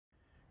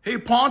Hey,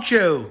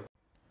 Poncho.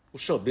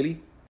 What's up, Billy?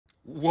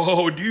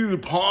 Whoa,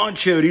 dude,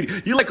 Poncho,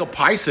 dude. You're like a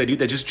paisa, dude,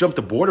 that just jumped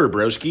the border,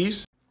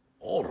 broskies.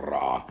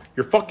 Alright.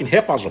 Your fucking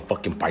jefa's a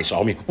fucking paisa,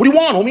 homie. What do you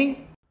want, homie?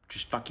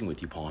 Just fucking with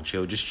you,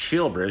 Poncho. Just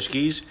chill,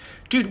 broskies.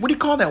 Dude, what do you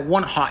call that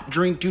one hot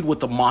drink, dude, with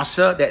the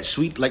masa? That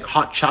sweet, like,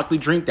 hot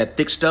chocolate drink, that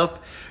thick stuff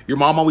your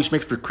mom always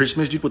makes for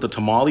Christmas, dude, with the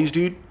tamales,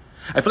 dude?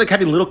 I feel like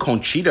having a little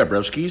conchita,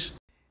 broskies.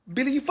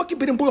 Billy, you fucking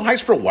been in Buenos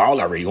Aires for a while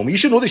already, homie. You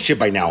should know this shit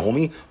by now,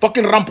 homie.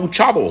 Fucking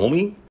Rampuchado,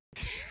 homie.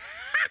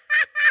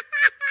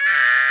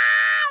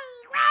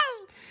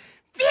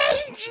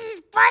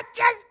 Pinches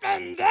pochos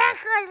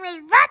pendejos,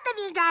 güey. Vato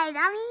mi guy,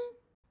 homie.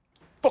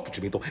 Fuck it,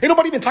 Chimito. Ain't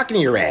nobody even talking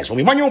to your ass,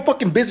 homie. Mind your own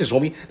fucking business,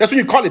 homie. That's what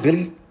you call it,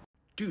 Billy.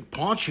 Dude,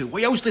 Poncho, why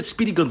you always let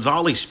Speedy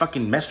Gonzalez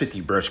fucking mess with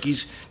you,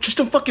 broskies? Just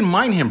don't fucking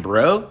mind him,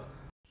 bro.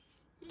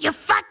 Your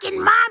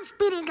fucking mom,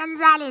 Speedy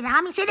Gonzalez,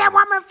 homie. Say that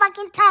one more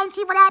fucking time,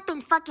 see what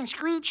happens, fucking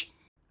Screech.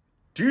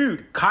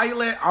 Dude,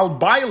 Kyle, I'll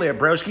baile,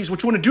 broskies.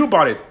 What you want to do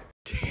about it?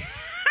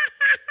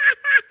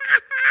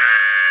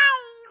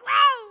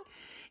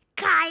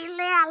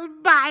 Al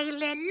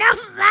baile, no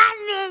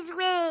mames,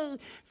 güey.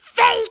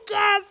 Fake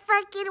ass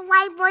fucking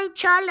white boy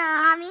cholo,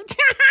 homie.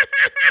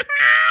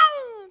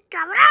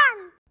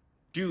 Cabrón.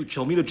 Dude,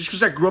 Chelmito, just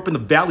because I grew up in the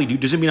valley, dude,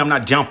 doesn't mean I'm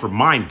not down for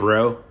mine,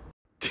 bro.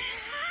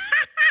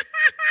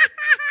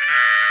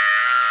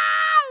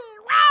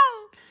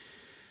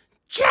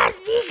 Just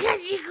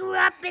because you grew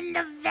up in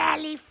the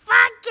valley,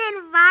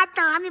 fucking vato.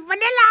 I mean,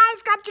 Vanilla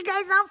Ice got you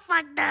guys all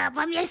fucked up.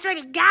 I mean, I swear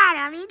to God,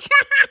 I mean.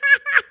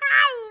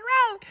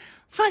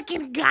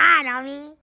 Fucking God, I mean.